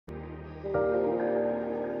是。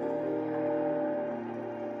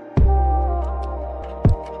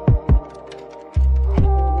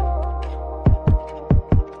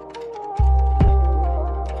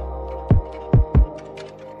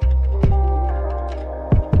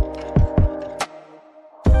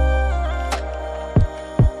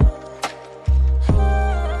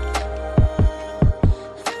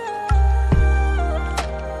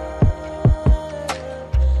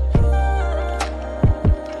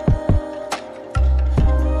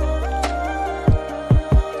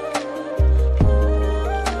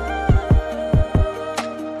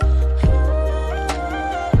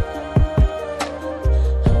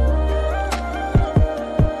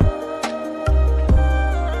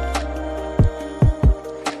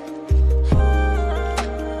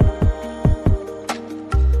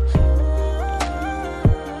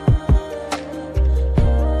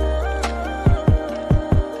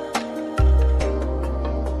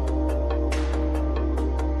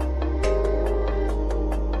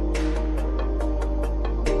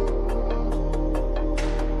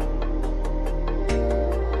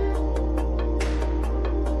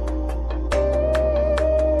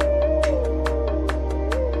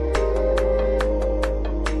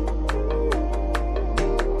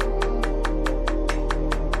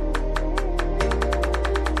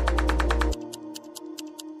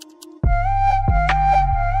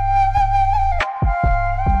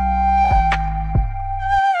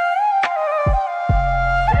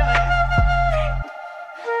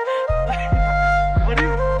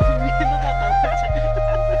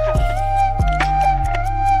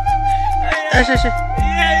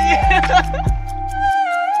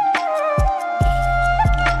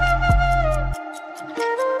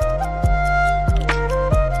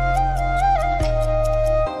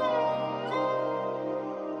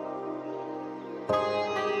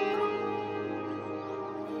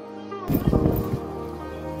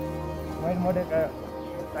Main mode kayak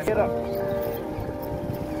tadi dong.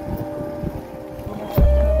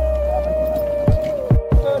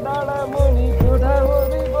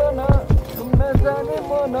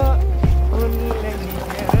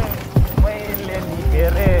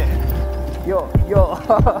 Yo.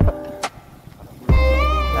 Hah?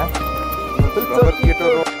 Robert gitu.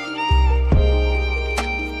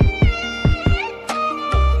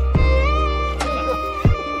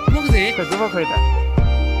 Mau sih? Coba kereta.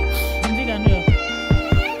 Ini kan ya.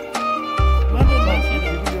 Mana masih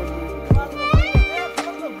ada?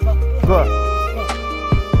 Gua.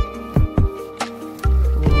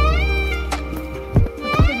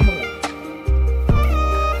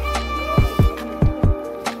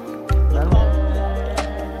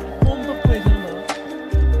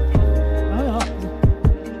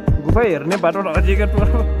 गुफा हेर्ने बाटो नजिकै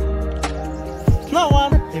टुरो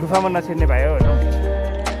गुफामा नछिर्ने भयो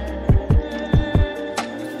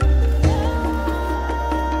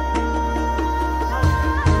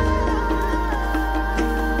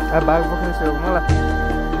बाघ पोखरी छेउ मलाई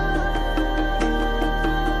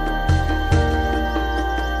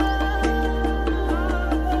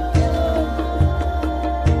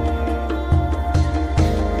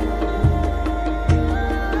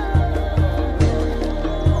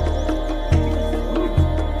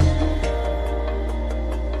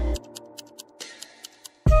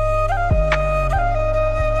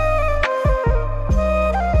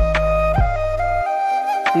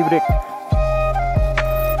ब्रेक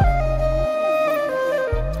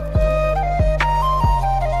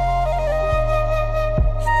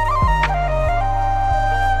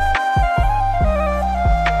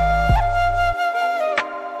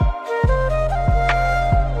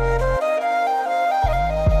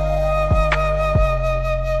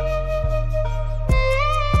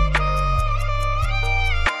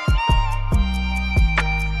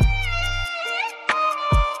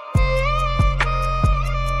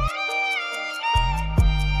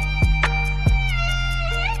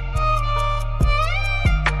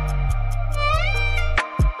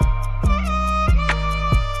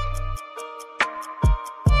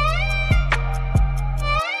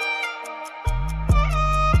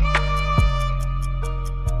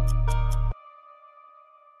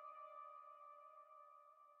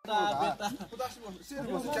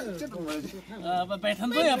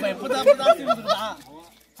बैठन तो या भाई पचास सिम जुड़ा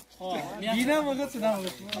बिना मगर सुना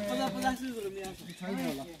पचास सिम जुड़ा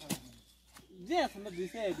नहीं जे असम में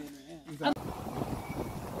दिसे है देने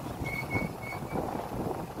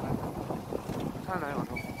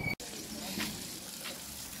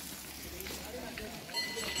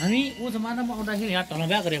हामी वो जमानामा आउँदाखेरि यहाँ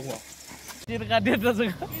टनब्या गरेको तिर काटेर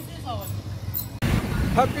जग्गा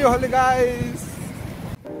Happy Holi guys.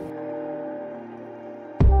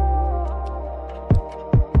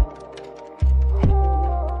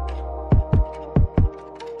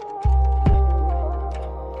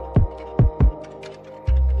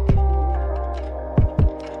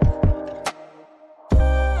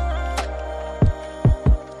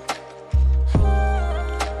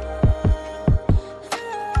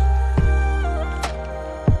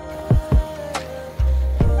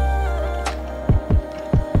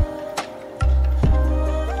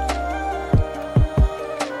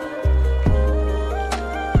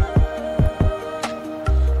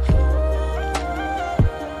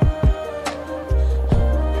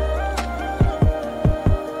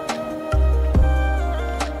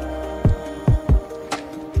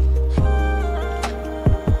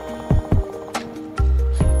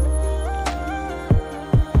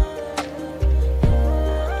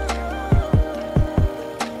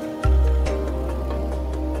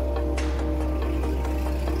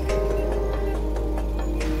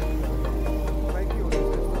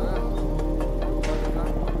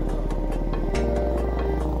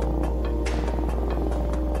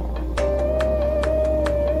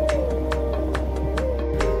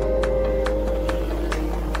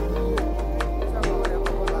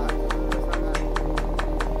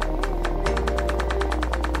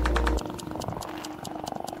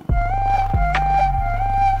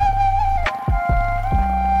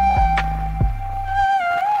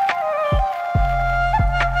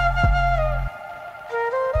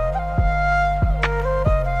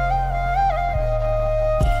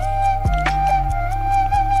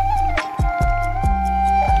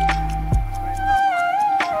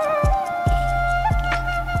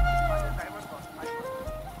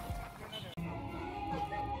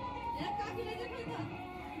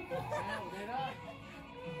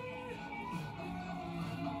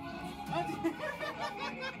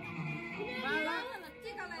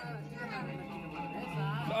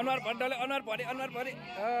 अनुहार भन्डाले अनुहार भरि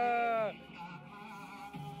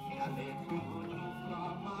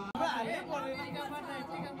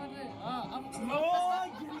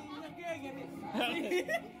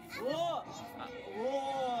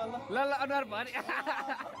ल अनुहार भरि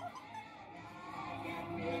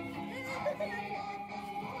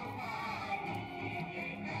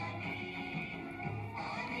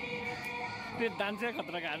त्यो डान्सै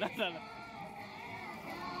खतरा गाना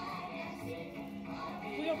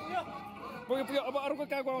पुग्यो अब अर्को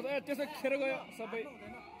कहाँ गयो त्यसो खेर गयो सबै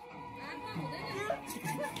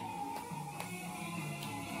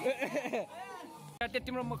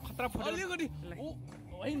तिम्रो म खतरा फोटो अलिकति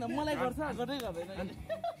होइन मलाई गर्छ गर्दै गर्दैन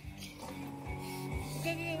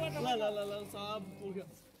ल सब पुग्यो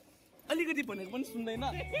अलिकति भनेको पनि सुन्दैन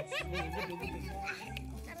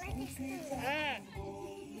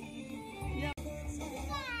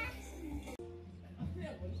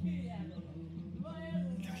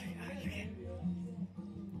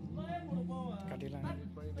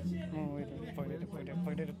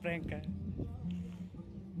पहिले प्र्याङ्क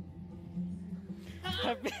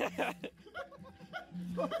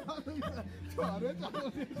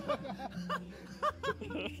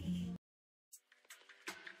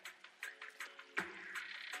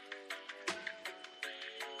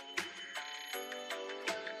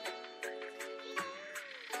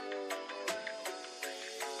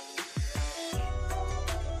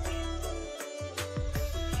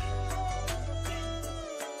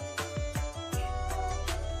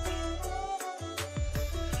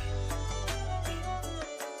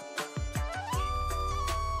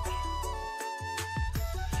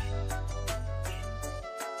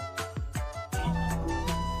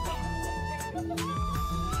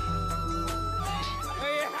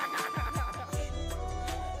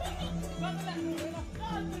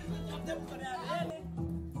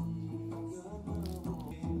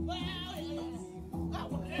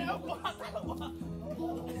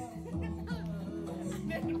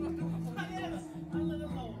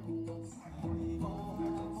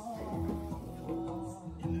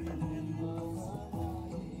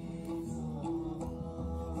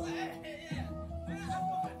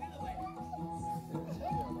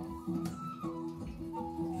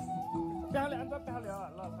त्यहाँले अन्त त्यहाँले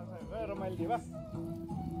ल रमाइलो दिवा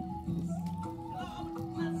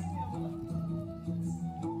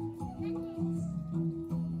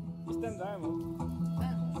स्ट्यान्ड जाए म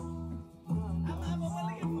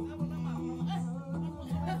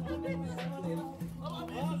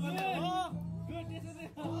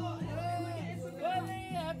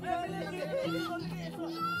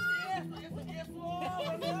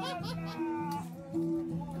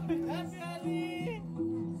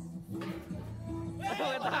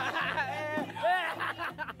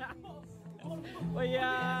oh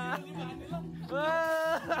iya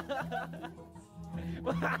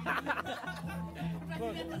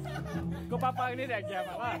kok papa ini reaksi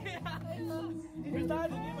apa pak? Kita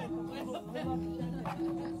ini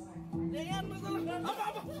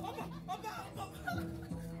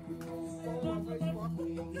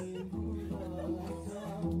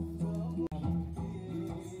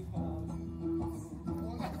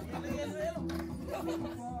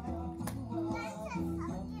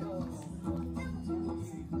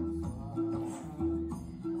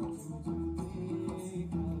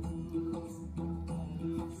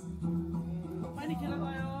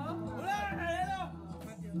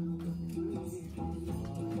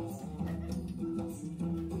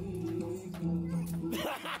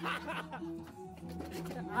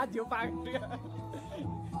Aduh panggil.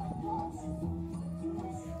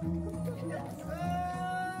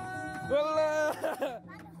 Boleh.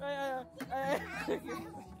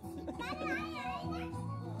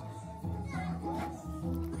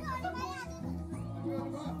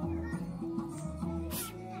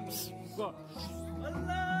 Kok.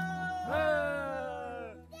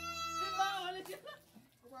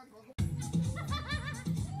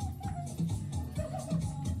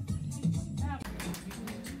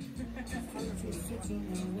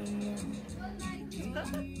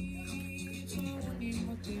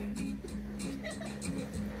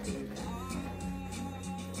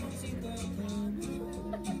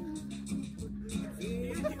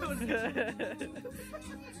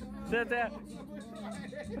 Sudah.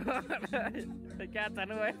 Dekatan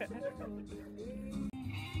gue.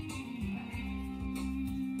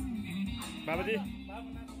 बाबा जी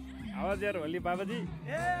आवाज यार होली बाबा जी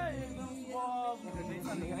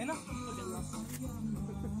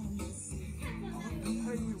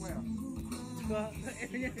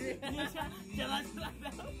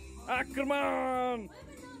आक्रमण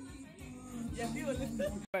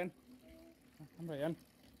हाम्रो यान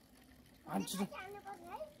हान्छु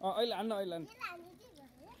अहिले हान्न अहिले हान्न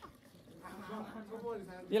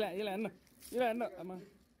यसलाई हान्न आमा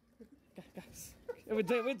अब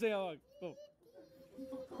जय अब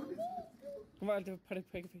कमाल त्यो फडे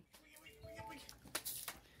फेक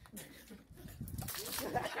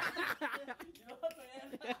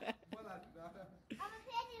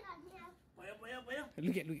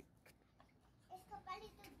लुके यसको पाली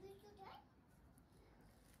त दुईटो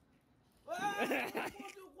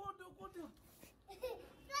छ कोटो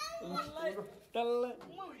तल्ल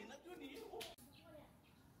म हैन त्यो नि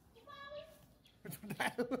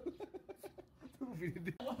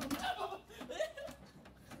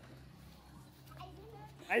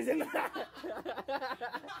आइजन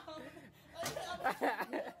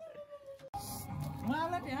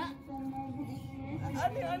मलाई त्यहाँ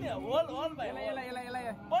अनि होल भाइ यसलाई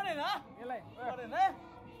परेन यसलाई परेन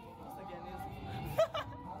कस्तो ज्ञानी